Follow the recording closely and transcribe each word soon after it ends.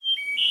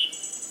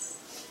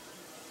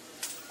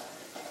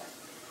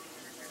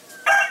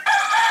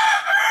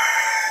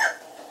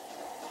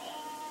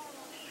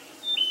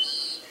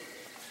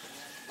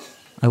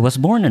I was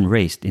born and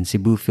raised in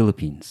Cebu,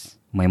 Philippines.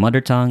 My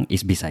mother tongue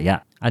is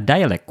Bisaya, a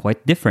dialect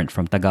quite different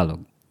from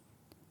Tagalog.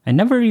 I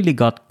never really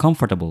got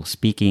comfortable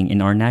speaking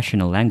in our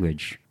national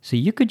language, so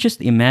you could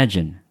just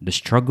imagine the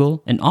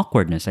struggle and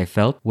awkwardness I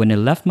felt when I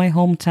left my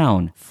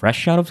hometown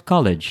fresh out of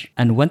college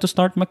and went to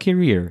start my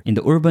career in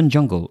the urban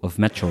jungle of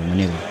Metro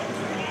Manila.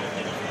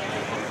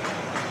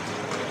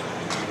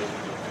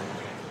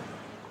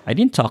 I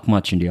didn't talk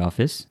much in the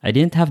office. I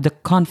didn't have the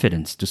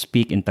confidence to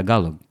speak in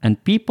Tagalog.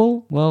 And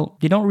people, well,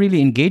 they don't really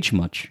engage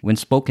much when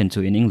spoken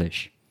to in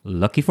English.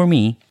 Lucky for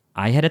me,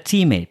 I had a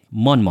teammate,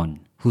 Monmon,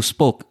 who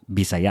spoke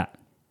Bisaya.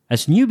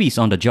 As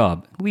newbies on the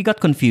job, we got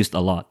confused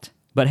a lot.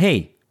 But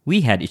hey,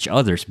 we had each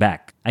other's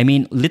back. I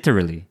mean,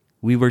 literally,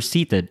 we were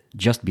seated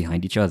just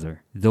behind each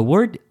other. The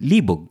word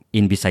libog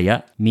in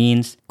Bisaya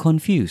means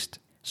confused.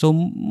 So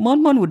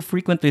Monmon would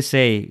frequently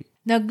say,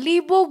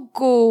 Naglibog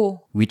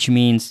ko. which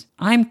means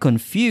I'm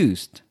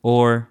confused,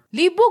 or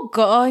Libog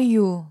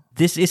kaayo.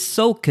 this is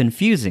so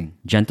confusing.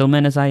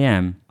 Gentleman as I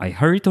am, I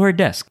hurry to her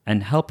desk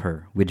and help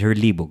her with her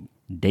libog.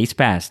 Days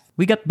passed,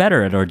 we got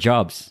better at our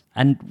jobs,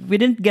 and we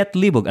didn't get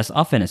libog as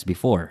often as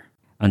before.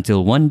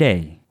 Until one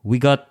day, we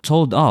got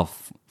told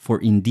off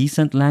for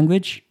indecent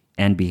language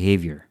and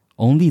behavior.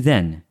 Only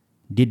then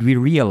did we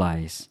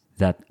realize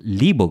that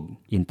libog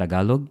in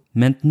Tagalog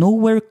meant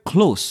nowhere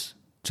close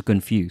to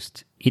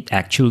confused. It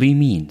actually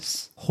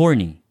means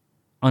horny,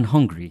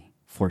 unhungry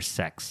for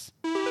sex.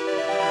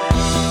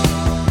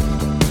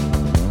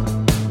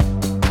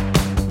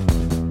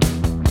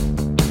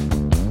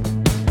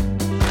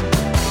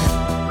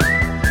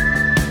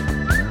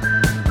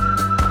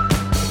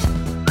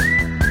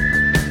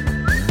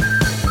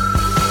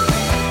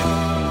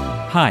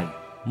 Hi,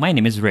 my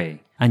name is Ray,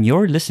 and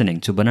you're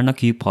listening to Banana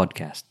Q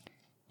Podcast.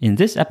 In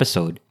this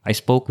episode, I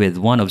spoke with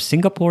one of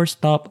Singapore's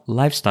top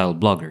lifestyle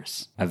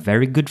bloggers, a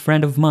very good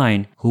friend of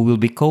mine who will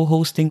be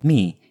co-hosting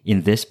me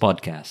in this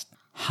podcast,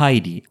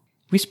 Heidi.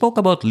 We spoke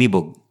about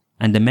libog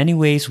and the many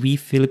ways we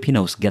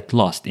Filipinos get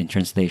lost in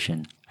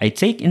translation. I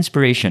take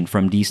inspiration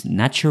from Dee's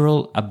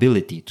natural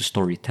ability to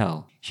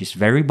storytell. She's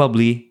very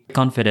bubbly,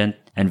 confident,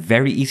 and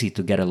very easy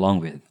to get along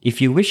with.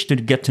 If you wish to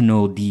get to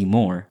know Dee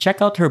more, check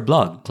out her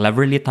blog,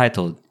 cleverly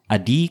titled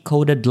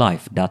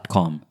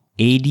adeecodedlife.com.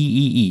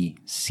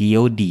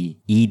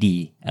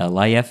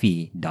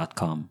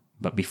 adeecodedlife.com.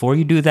 But before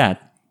you do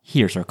that,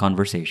 here's our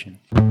conversation.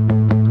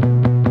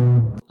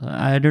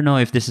 I don't know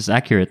if this is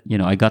accurate.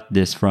 I got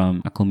this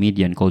from a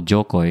comedian called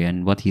Jokoy,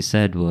 and what he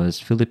said was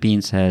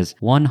Philippines has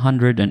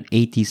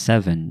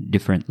 187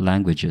 different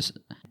languages.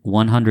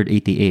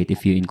 188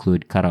 if you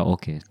include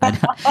karaoke. Well,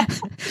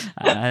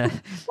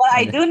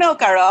 I do know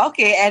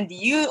karaoke, and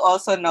you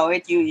also know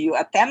it. You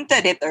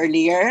attempted it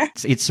earlier.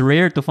 It's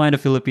rare to find a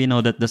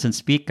Filipino that doesn't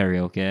speak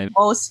karaoke.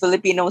 Most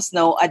Filipinos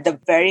know at the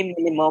very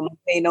minimum,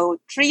 they know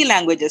 3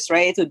 languages,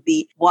 right?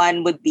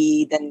 One would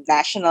be the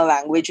national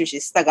language, which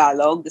is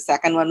Tagalog. The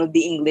second one would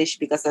be English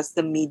because that's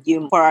the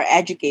medium for our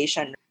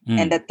education.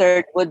 And the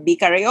third would be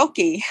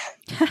karaoke.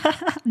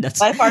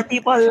 But for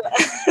people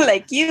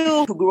like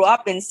you who grew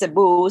up in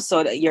Cebu,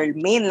 so your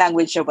main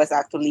language was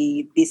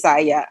actually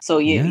Bisaya. So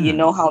you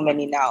know how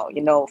many now?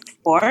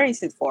 4?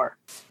 Is it 4?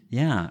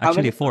 Yeah,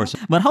 actually 4.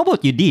 But how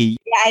about you, Dee?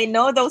 Yeah, I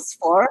know those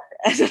 4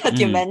 that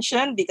you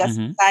mentioned because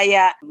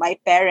Bisaya, my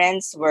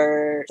parents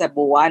were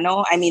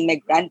Cebuano. I mean, my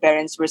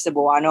grandparents were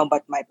Cebuano,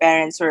 but my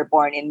parents were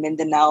born in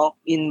Mindanao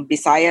in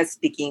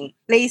Bisaya-speaking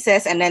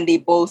places. And then they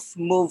both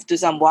moved to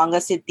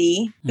Zamboanga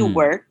City to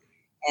work.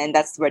 And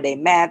that's where they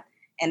met.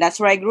 And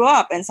that's where I grew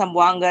up. And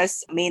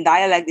Zamboanga's main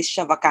dialect is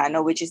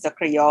Chavacano, which is the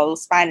Creole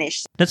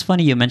Spanish. That's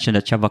funny you mentioned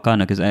that Chavacano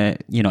because I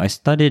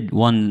studied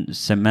one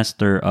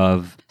semester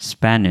of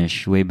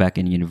Spanish way back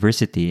in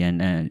university,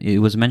 and it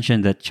was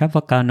mentioned that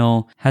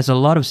Chavacano has a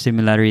lot of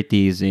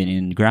similarities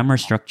in grammar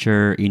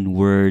structure, in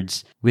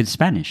words with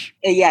Spanish.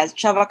 Yes,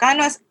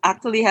 Chavacano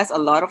actually has a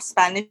lot of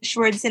Spanish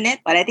words in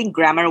it, but I think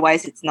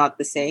grammar-wise it's not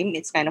the same.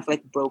 It's kind of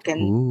like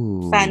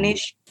broken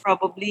Spanish.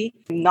 Probably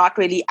not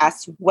really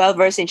as well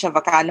versed in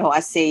Chavacano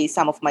as, say,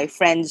 some of my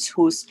friends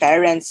whose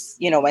parents,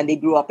 when they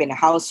grew up in a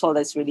household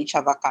that's really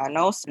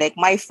Chavacanos. Like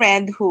my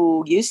friend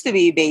who used to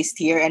be based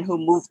here and who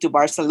moved to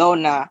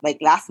Barcelona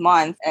like last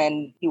month,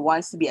 and he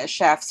wants to be a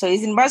chef. So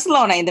he's in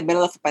Barcelona in the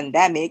middle of a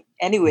pandemic.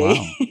 Anyway,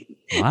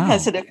 Wow.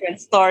 That's a different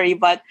story.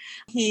 But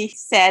he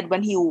said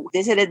when he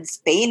visited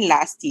Spain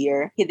last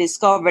year, he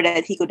discovered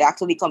that he could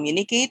actually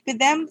communicate with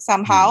them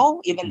somehow,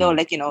 even though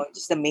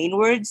just the main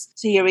words.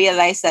 So he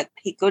realized that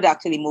he could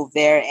actually move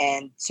there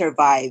and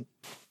survive.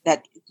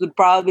 That it would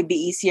probably be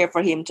easier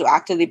for him to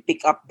actually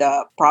pick up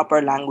the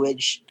proper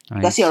language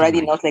because he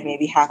already knows like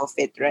maybe half of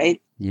it,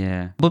 right?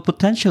 Yeah. But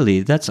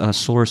potentially that's a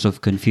source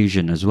of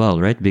confusion as well,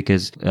 right?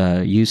 Because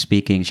you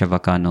speaking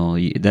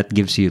Chavacano, that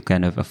gives you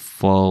kind of a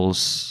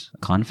false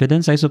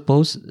confidence, I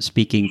suppose,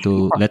 speaking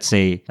to, let's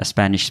say, a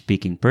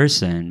Spanish-speaking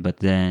person. But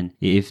then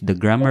if the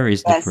grammar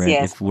is different,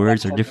 if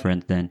words are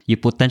different, then you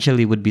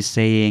potentially would be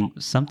saying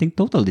something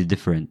totally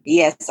different.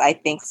 Yes, I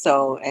think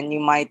so. And you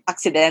might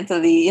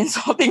accidentally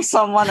insulting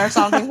someone or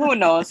something. Who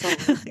knows? So,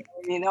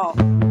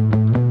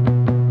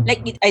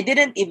 Like, I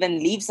didn't even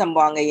leave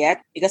Zamboanga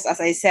yet because,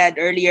 as I said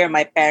earlier,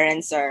 my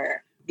parents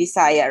are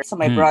Bisaya. So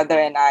my brother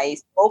and I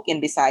spoke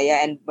in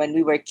Bisaya. And when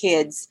we were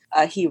kids,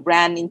 he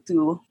ran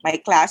into my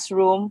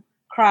classroom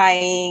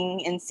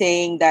crying and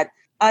saying that,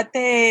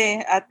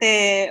 ate,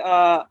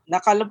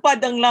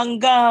 nakalupad ang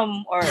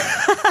langgam. Or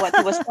what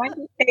he was trying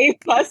to say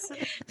was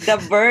the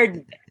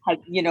bird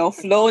had,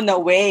 flown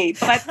away.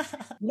 But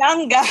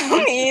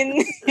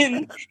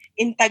langgam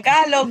in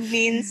Tagalog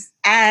means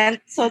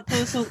ant. So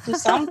to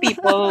some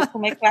people, to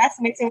my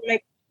classmates, they were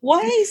like,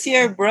 why is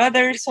your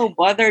brother so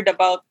bothered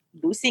about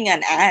losing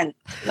an ant?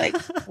 Like,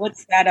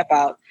 what's that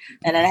about?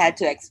 And then I had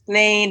to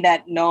explain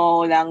that no,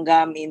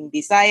 langgam in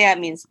Bisaya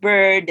means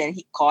bird, and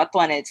he caught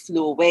one and it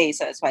flew away.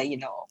 So that's why,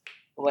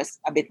 was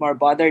a bit more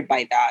bothered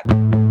by that.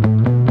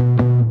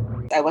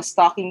 I was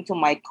talking to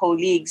my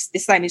colleagues.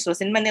 This time this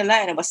was in Manila,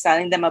 and I was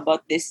telling them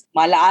about this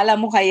Malaala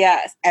Mo Kaya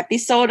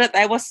episode that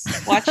I was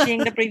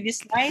watching the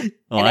previous night.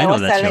 Oh, and I I know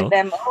was that telling show.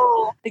 them,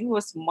 I think it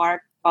was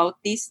Mark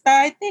Bautista,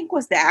 I think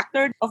was the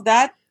actor of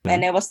that.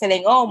 And I was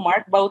telling,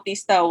 Mark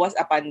Bautista was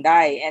a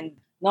panday. And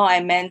no, I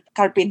meant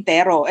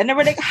carpintero. And they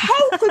were like,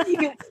 how could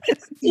you?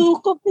 It's two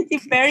completely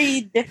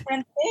very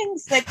different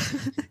things. Like,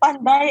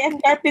 panday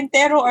and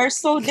carpintero are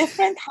so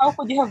different. How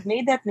could you have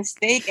made that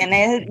mistake? And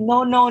I said,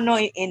 no.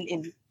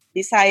 In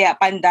Bisaya,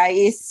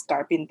 panday is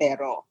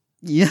carpintero.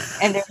 Yeah.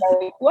 And they're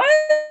like, what?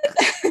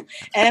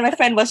 And my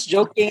friend was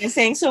joking and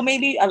saying, so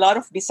maybe a lot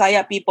of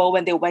Bisaya people,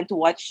 when they went to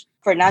watch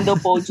Fernando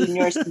Poe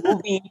Jr.'s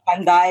movie,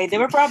 Panday, they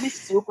were probably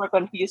super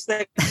confused.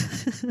 Like,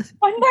 Panday,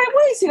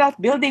 why is he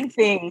not building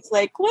things?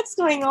 Like, what's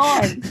going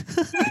on?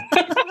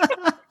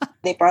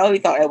 They probably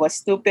thought I was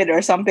stupid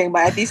or something,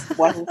 but at least it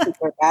wasn't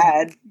super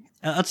bad.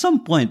 At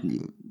some point,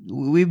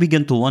 we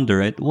begin to wonder,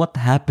 right? What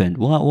happened?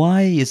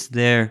 Why is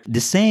there the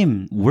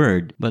same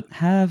word but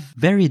have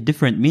very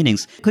different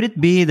meanings? Could it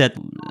be that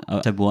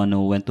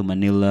Cebuano went to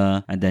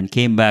Manila and then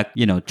came back,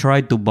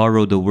 tried to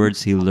borrow the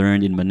words he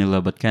learned in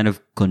Manila but kind of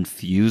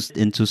confused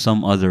into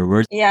some other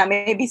words? Yeah,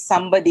 maybe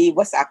somebody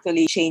was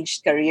actually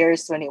changed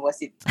careers when he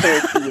was in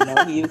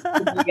 30. He used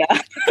to be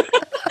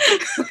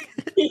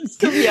he used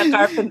to be a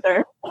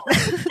carpenter.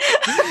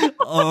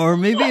 Or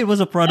maybe it was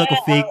a product of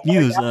fake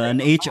news, an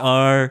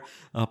HR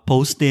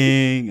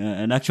posting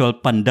an actual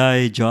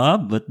panday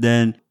job, but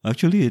then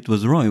actually it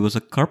was wrong. It was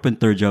a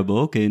carpenter job.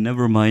 Okay,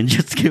 never mind.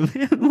 Just give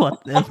him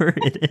whatever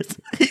it is.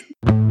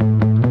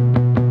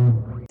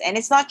 And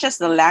it's not just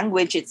the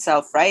language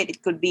itself, right?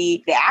 It could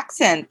be the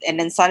accent. And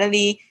then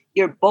suddenly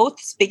you're both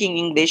speaking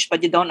English,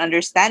 but you don't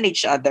understand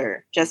each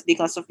other just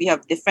because of you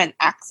have different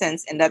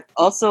accents. And that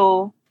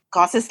also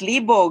causes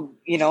libog,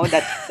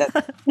 that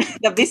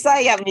the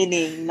Bisaya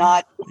meaning,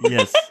 not...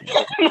 Yes.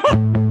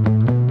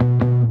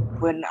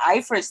 When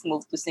I first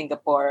moved to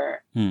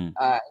Singapore,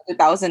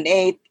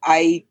 2008,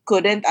 I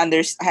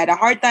had a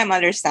hard time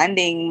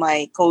understanding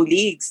my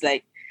colleagues.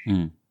 Like,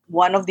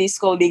 one of these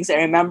colleagues, I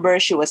remember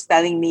she was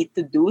telling me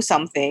to do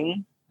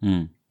something,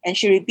 and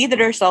she repeated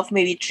herself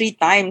maybe 3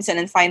 times, and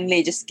then finally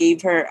I just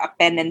gave her a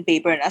pen and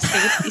paper and asked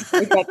her to please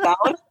write that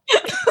down.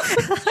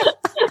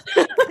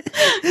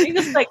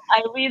 Because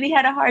I really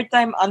had a hard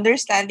time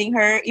understanding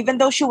her, even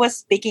though she was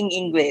speaking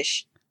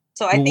English.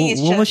 So I think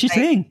it's what was she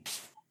saying?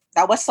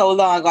 That was so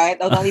long ago. I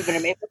don't even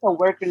remember. It was a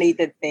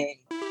work-related thing.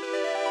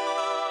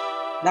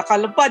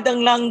 Nakalupad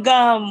ang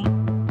langgam.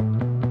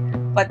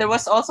 But there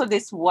was also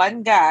this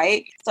one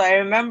guy. So I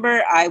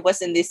remember I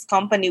was in this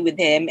company with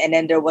him, and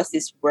then there was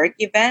this work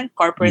event,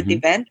 corporate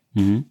event.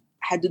 Mm-hmm.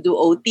 I had to do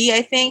OT,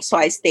 I think. So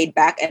I stayed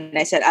back and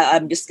I said,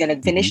 I'm just going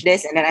to finish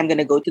this, and then I'm going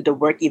to go to the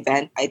work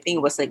event. I think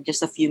it was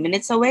just a few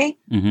minutes away.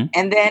 Mm-hmm.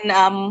 And then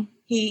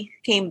he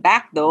came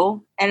back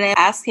though. And I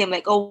asked him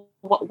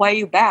why are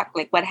you back?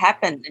 Like, what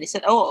happened? And he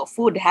said,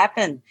 food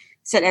happened.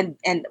 He said,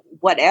 and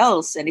what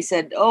else? And he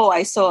said,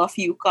 I saw a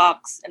few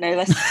cocks. And I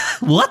was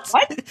What?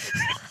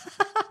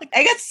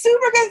 I got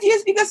super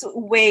confused because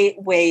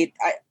wait,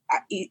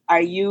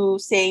 are you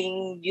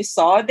saying you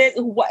saw this?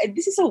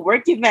 This is a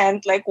work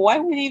event. Like, why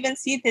would you even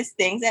see these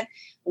things? And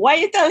why are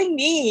you telling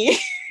me?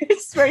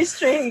 It's very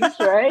strange,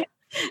 right?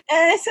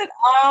 And I said,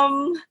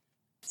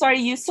 sorry,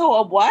 you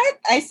saw a what?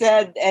 I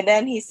said, and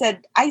then he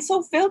said, I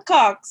saw Phil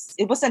Cox.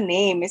 It was a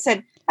name. He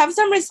said, have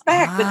some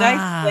respect. The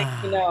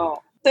guy's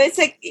So it's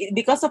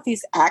because of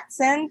his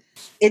accent,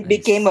 it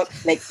became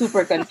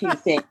super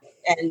confusing.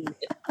 And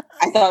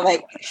I thought,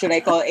 should I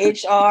call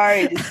HR?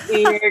 It is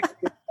weird.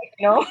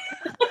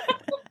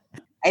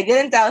 I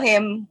didn't tell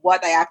him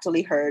what I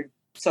actually heard,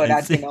 so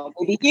that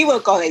maybe he will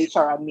call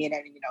HR on me, and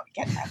then we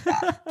can have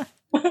that.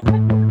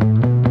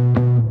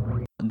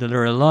 There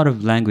are a lot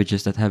of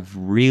languages that have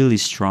really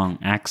strong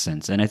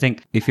accents. And I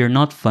think if you're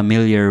not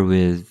familiar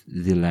with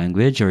the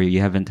language, or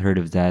you haven't heard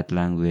of that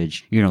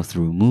language,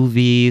 through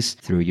movies,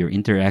 through your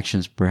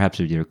interactions perhaps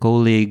with your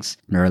colleagues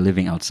that are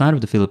living outside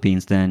of the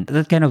Philippines, then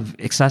that kind of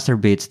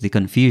exacerbates the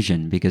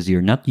confusion because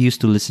you're not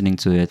used to listening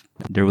to it.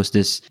 There was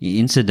this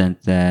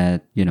incident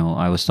that,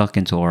 I was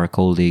talking to our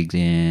colleagues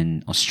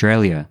in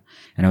Australia,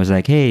 and I was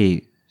like,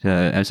 hey,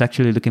 I was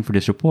actually looking for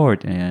this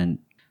report, and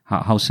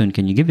how soon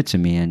can you give it to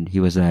me? And he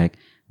was like,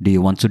 do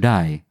you want to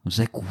die? I was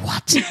like,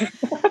 what?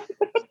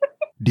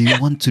 Do you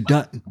want to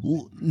die?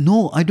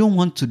 No, I don't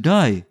want to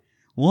die.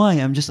 Why?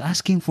 I'm just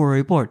asking for a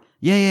report.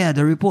 Yeah,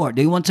 the report.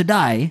 Do you want to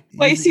die?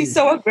 Why is he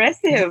so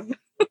aggressive?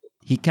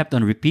 He kept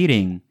on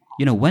repeating,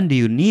 when do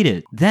you need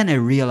it? Then I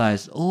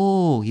realized,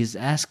 he's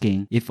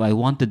asking if I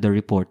wanted the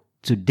report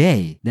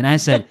today. Then I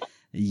said,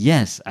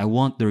 yes, I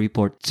want the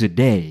report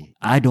today.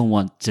 I don't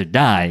want to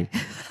die.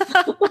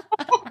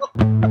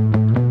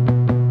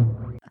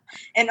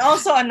 And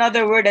also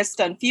another word that's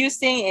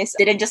confusing is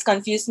didn't just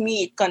confuse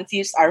me, it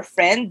confused our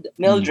friend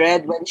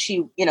Mildred when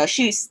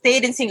she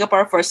stayed in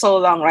Singapore for so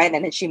long, right?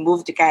 And then she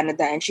moved to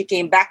Canada and she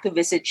came back to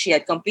visit. She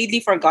had completely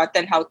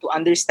forgotten how to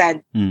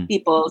understand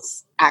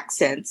people's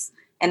accents.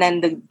 And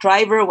then the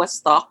driver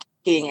was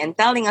talking and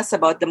telling us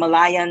about the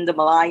Malayan.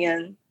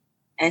 And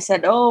I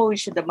said,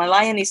 the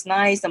Malayan is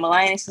nice. The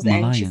Malayan is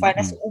nice. And she found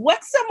us,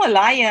 what's a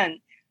Malayan?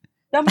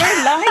 The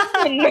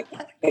Merlion.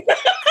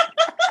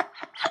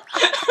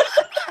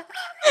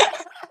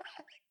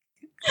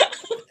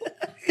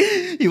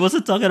 He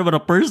wasn't talking about a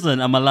person,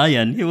 a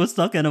Malayan. He was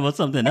talking about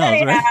something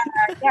else, right?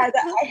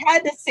 I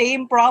had the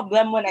same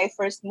problem when I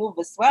first moved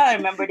as well. I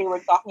remember they were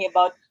talking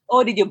about,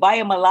 did you buy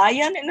a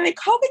Malayan? And I'm like,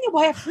 how can you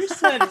buy a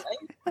person?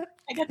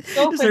 I got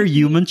so confused. Is there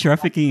human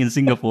trafficking in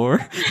Singapore?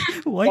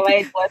 Why? So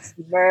it was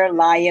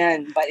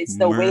Merlion, but it's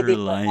the way they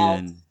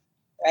pronounce,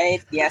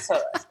 right? Yeah,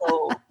 so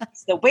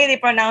it's the way they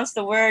pronounce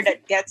the word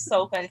that gets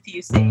so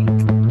confusing.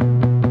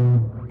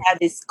 Had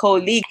this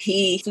colleague.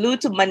 He flew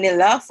to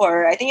Manila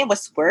for, I think it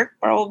was work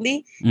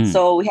probably.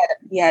 So we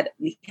had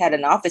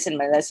an office in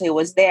Manila. So he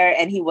was there,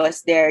 and he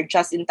was there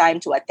just in time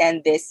to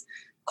attend this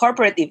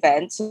corporate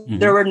event. So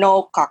there were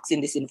no cocks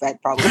in this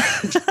event probably.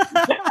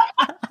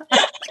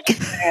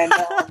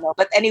 No.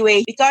 But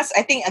anyway, because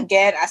I think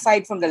again,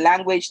 aside from the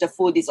language, the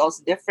food is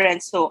also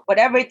different. So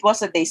whatever it was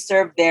that they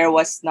served there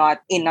was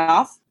not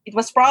enough. It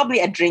was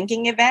probably a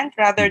drinking event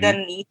rather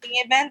than an eating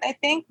event, I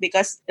think,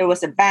 because there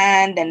was a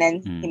band, and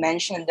then he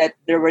mentioned that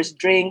there was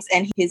drinks,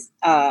 and he's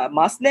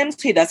Muslim, so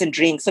he doesn't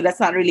drink, so that's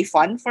not really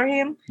fun for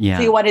him. Yeah.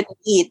 So he wanted to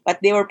eat, but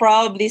they were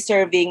probably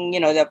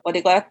serving, what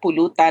they call it,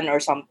 pulutan or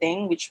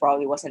something, which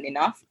probably wasn't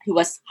enough. He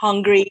was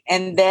hungry,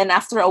 and then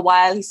after a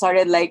while, he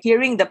started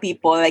hearing the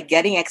people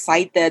getting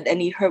excited,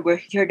 and he heard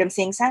them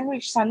saying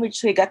sandwich.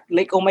 So he got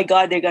oh my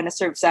God, they're gonna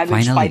serve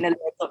sandwich finally.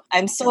 So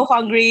I'm so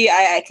hungry.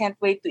 I can't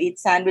wait to eat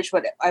sandwich,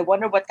 but I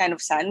wonder what kind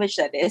of sandwich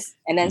that is.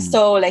 And then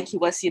he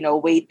was,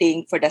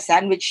 waiting for the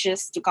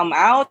sandwiches to come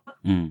out.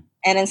 And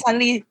then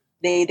suddenly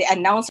they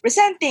announced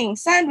presenting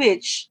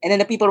sandwich. And then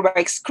the people were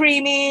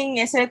screaming.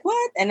 I said,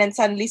 what? And then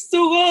suddenly,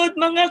 sugod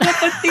mga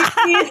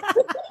kapatid.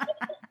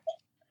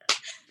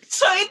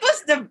 So it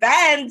was the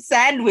band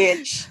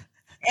sandwich.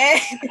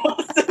 And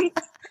it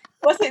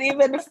wasn't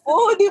even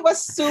food. He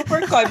was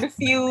super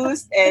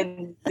confused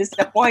and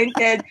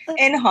disappointed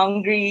and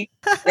hungry.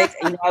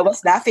 I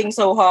was laughing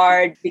so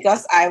hard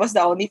because I was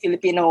the only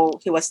Filipino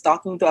he was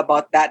talking to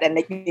about that. And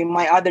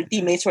my other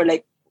teammates were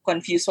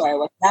confused, so I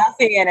was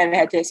laughing. And then I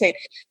had to say,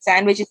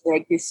 Sandwich is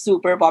this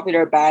super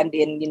popular band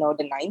in, the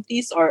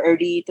 90s or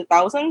early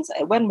 2000s.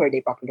 When were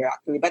they popular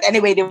actually? But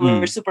anyway, they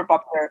were super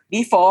popular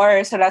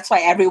before. So that's why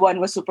everyone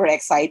was super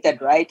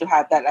excited, right? To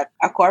have that at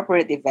a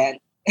corporate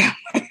event.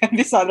 And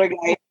this other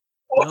guy,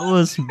 that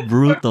was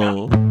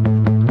brutal.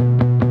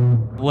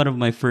 One of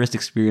my first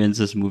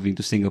experiences moving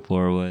to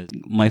Singapore was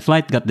my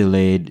flight got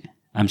delayed.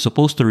 I'm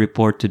supposed to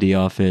report to the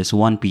office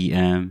 1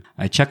 p.m.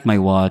 I checked my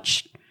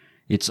watch.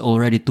 It's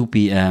already 2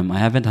 p.m. I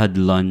haven't had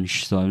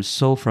lunch, so I'm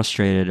so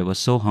frustrated. I was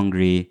so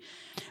hungry.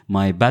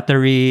 My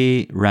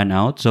battery ran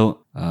out. So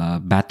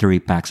battery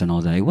packs and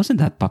all that. It wasn't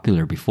that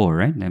popular before,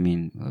 right? I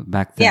mean,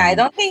 back then.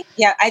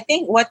 I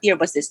think what year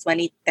was this?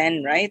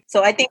 2010, right?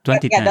 So I think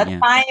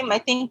 2010, time, I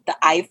think the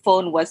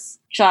iPhone was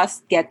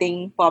just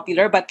getting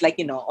popular, but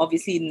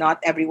obviously not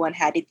everyone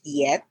had it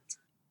yet.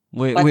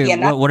 Wait,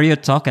 what are you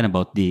talking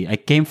about, D? I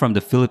came from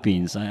the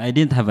Philippines. I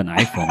didn't have an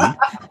iPhone.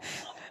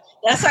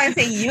 That's why I'm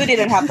saying you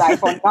didn't have the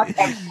iPhone. Not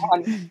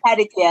everyone had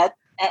it yet.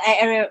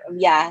 And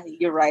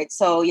you're right.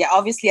 So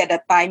obviously at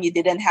that time you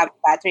didn't have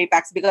battery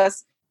packs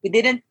because we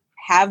didn't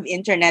have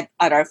internet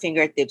at our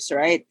fingertips,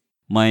 right?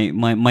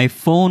 My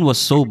phone was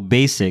so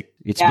basic.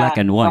 It's black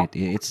and white.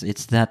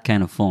 It's that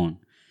kind of phone.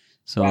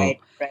 So right.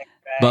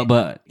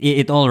 But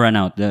it all ran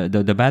out.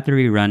 The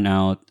battery ran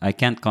out. I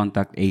can't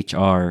contact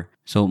HR.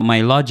 So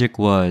my logic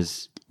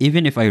was,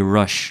 even if I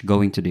rush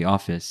going to the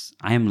office,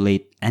 I am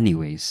late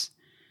anyways.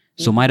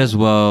 So might as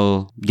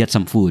well get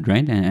some food,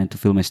 right? And to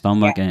fill my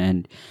stomach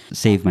and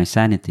save my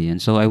sanity. And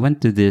so I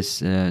went to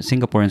this,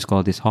 Singaporeans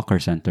call this hawker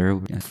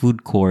center, a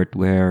food court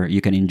where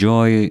you can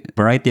enjoy a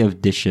variety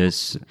of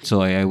dishes.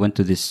 So I went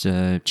to this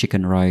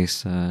chicken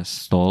rice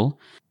stall.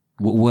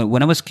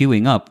 When I was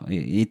queuing up,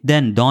 it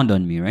then dawned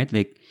on me, right?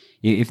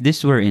 If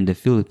this were in the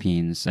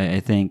Philippines, I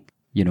think,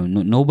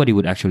 nobody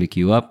would actually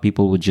queue up.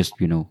 People would just,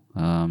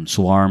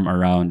 swarm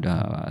around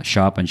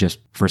shop and just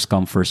first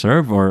come, first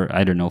serve, or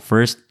I don't know,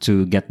 first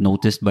to get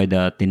noticed by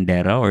the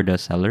tindera or the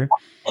seller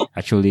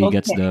actually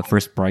gets the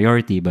first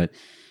priority. But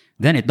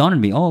then it dawned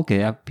on me, oh,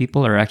 okay,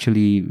 people are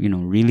actually,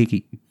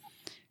 really,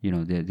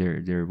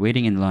 they're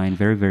waiting in line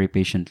very, very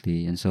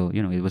patiently. And so,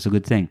 it was a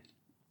good thing.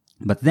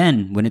 But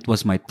then when it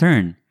was my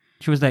turn,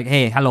 she was like,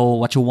 hey, hello,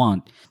 what you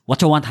want?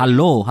 What you want?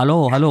 Hello,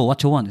 hello, hello,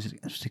 what you want?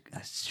 I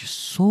was just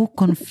so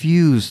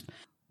confused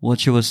what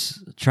she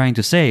was trying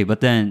to say. But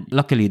then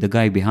luckily the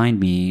guy behind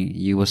me,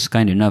 he was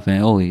kind enough,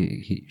 and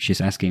she's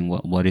asking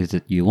what is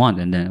it you want?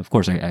 And then of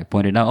course I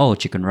pointed out, oh,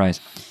 chicken rice.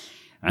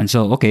 And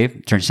so, okay,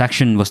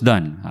 transaction was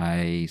done.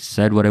 I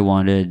said what I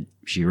wanted.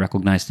 She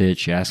recognized it.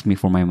 She asked me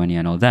for my money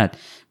and all that.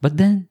 But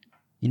then,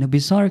 in a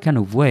bizarre kind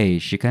of way,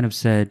 she kind of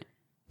said,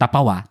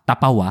 tapawa,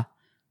 tapawa.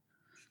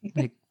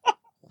 Like,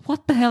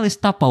 what the hell is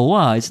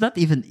tapawa? It's not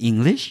even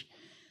English.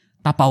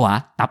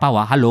 Tapawa,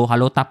 tapawa, hello,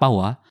 hello,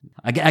 tapawa.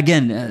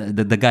 Again,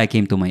 the guy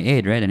came to my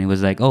aid, right? And he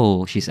was like,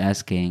 oh, she's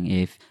asking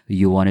if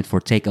you want it for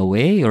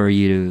takeaway or are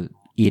you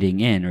eating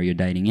in or you're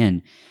dining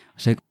in. I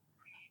was like,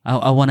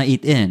 I want to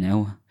eat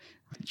in.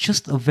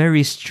 Just a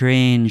very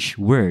strange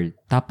word,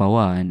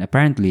 tapawa. And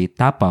apparently,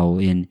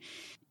 tapao in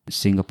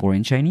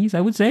Singaporean Chinese,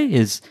 I would say,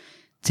 is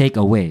take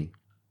away.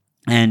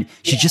 And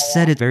she just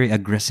said it very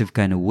aggressive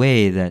kind of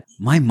way that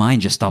my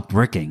mind just stopped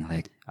working.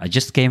 Like, I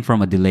just came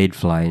from a delayed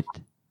flight.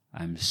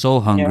 I'm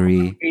so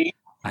hungry.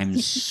 I'm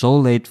so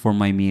late for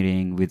my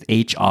meeting with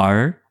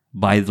HR.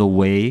 By the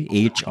way,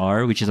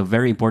 HR, which is a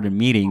very important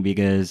meeting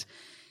because,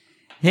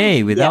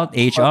 hey, without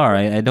HR,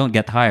 I don't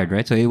get hired,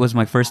 right? So it was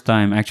my first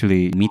time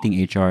actually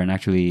meeting HR, and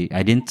actually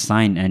I didn't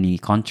sign any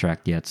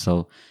contract yet.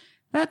 So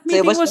that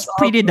meeting was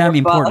pretty damn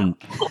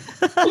important.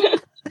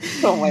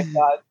 Oh my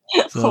God.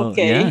 So,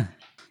 okay. Yeah.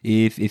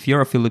 If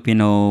you're a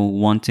Filipino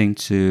wanting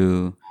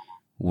to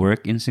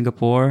work in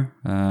Singapore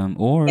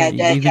or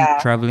even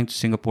traveling to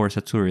Singapore as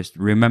a tourist,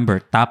 remember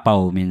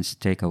tapao means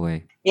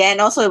takeaway. Yeah, and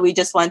also we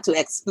just want to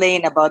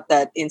explain about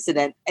that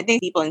incident. I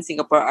think people in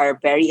Singapore are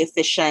very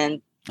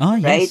efficient,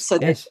 right? So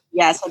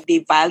so they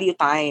value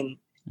time.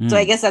 So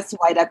I guess that's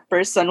why that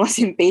person was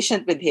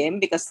impatient with him,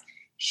 because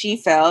she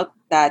felt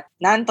that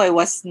Nantoy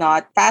was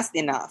not fast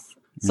enough.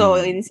 So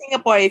in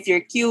Singapore, if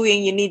you're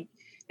queuing, you need,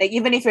 like,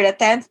 even if you're the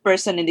 10th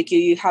person in the queue,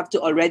 you have to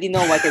already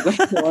know what you're going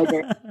to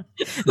order.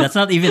 That's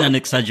not even an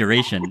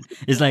exaggeration.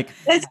 It's like,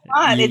 it's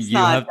not. You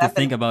have to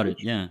think about it.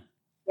 Yeah.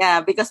 Yeah,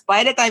 because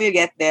by the time you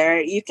get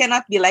there, you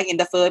cannot be like in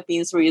the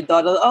Philippines where you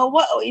dawdle, oh,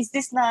 what, is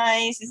this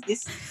nice? Is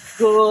this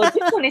good?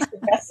 This one is the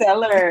best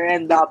seller,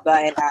 and blah,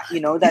 blah. And,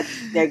 that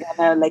they're going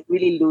to like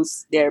really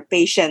lose their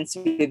patience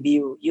with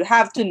you. You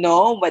have to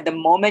know, but the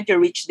moment you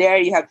reach there,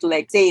 you have to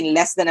like say in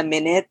less than a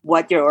minute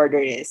what your order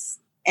is.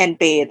 And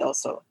pay it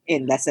also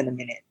in less than a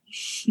minute.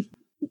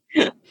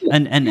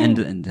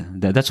 and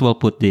that's well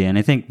put there. And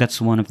I think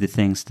that's one of the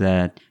things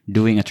that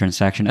doing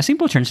a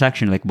simple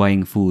transaction like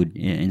buying food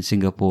in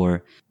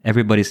Singapore,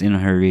 everybody's in a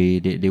hurry.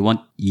 They want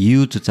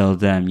you to tell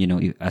them,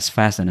 as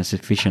fast and as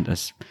efficient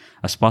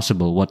as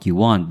possible what you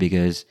want,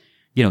 because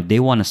they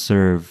want to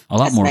serve a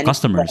lot more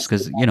customers,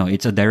 because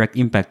it's a direct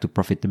impact to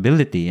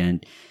profitability.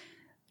 And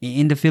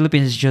in the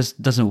Philippines, it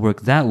just doesn't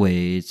work that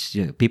way. It's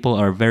people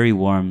are very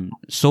warm,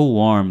 so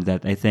warm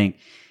that I think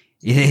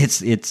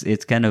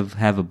it's kind of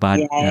have a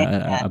bad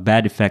a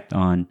bad effect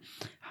on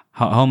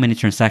how many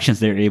transactions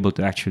they're able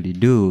to actually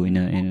do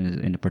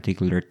in a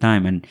particular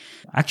time. And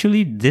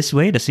actually, this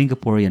way, the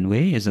Singaporean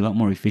way, is a lot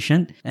more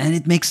efficient, and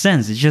it makes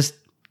sense. It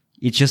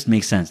just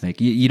makes sense.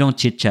 Like you don't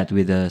chit chat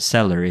with a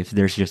seller if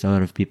there's just a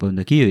lot of people in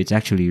the queue. It's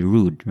actually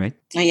rude, right?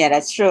 Oh, yeah,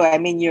 that's true. I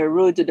mean, you're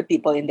rude to the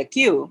people in the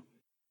queue,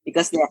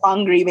 because they're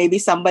hungry. Maybe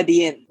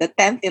somebody in the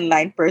 10th in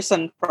line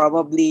person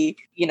probably,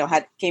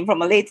 came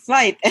from a late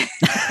flight.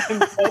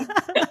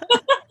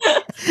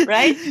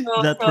 Right?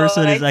 That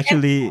person is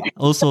actually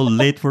also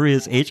late for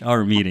his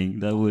HR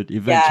meeting that would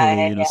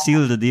eventually,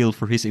 seal the deal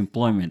for his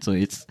employment. So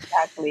it's...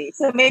 Exactly.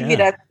 So maybe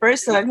that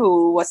person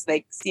who was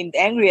seemed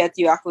angry at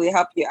you actually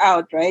helped you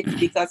out, right?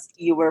 Because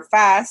you were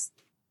fast.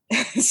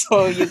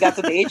 So you got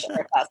to the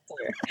HR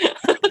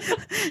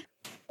faster.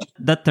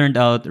 That turned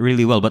out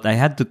really well, but I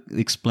had to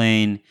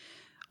explain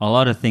a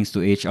lot of things to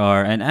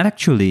HR, and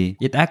actually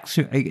it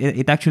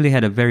actually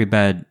had a very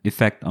bad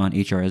effect on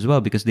HR as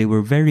well, because they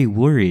were very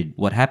worried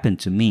what happened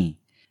to me.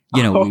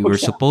 We were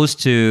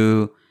supposed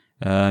to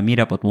meet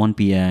up at 1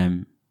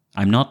 p.m.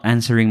 I'm not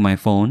answering my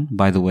phone,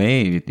 by the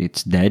way.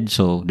 It's dead,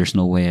 so there's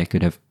no way I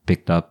could have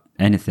picked up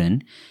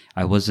anything.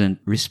 I wasn't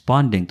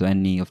responding to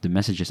any of the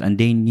messages, and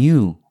they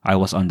knew I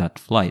was on that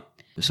flight.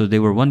 So they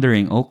were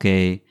wondering,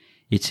 okay,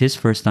 it's his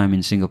first time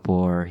in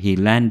Singapore. He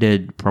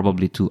landed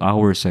probably 2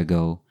 hours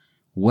ago.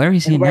 Where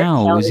is he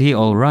now? Is he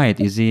all right?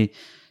 Is he,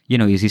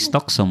 is he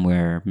stuck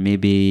somewhere?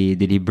 Maybe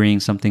did he bring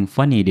something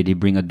funny? Did he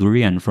bring a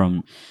durian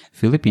from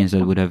Philippines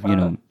that would have,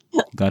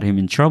 got him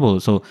in trouble?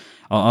 So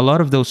a lot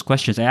of those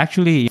questions, I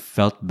actually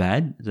felt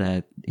bad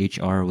that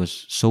HR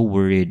was so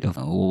worried of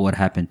what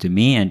happened to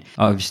me. And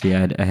obviously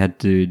I had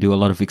to do a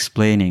lot of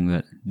explaining,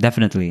 but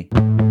definitely.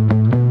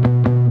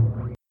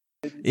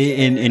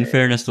 In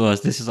fairness to us,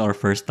 this is our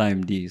first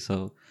time, D.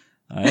 So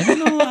I don't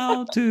know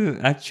how to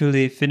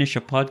actually finish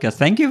a podcast.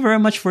 Thank you very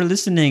much for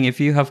listening. If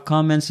you have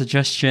comments,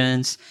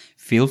 suggestions,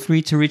 feel free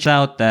to reach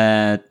out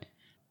at,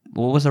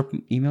 what was our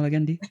email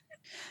again, D?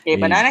 Okay,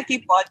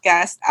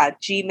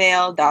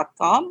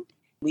 bananaquepodcast@gmail.com.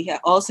 We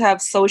also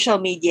have social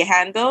media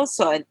handles.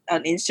 So on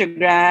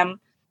Instagram,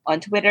 on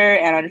Twitter,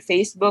 and on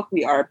Facebook,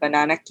 we are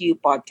Banana Q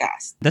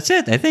Podcast. That's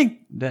it. I think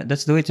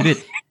that's the way to do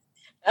it.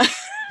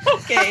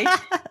 Okay.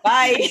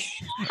 Bye.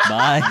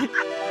 Bye.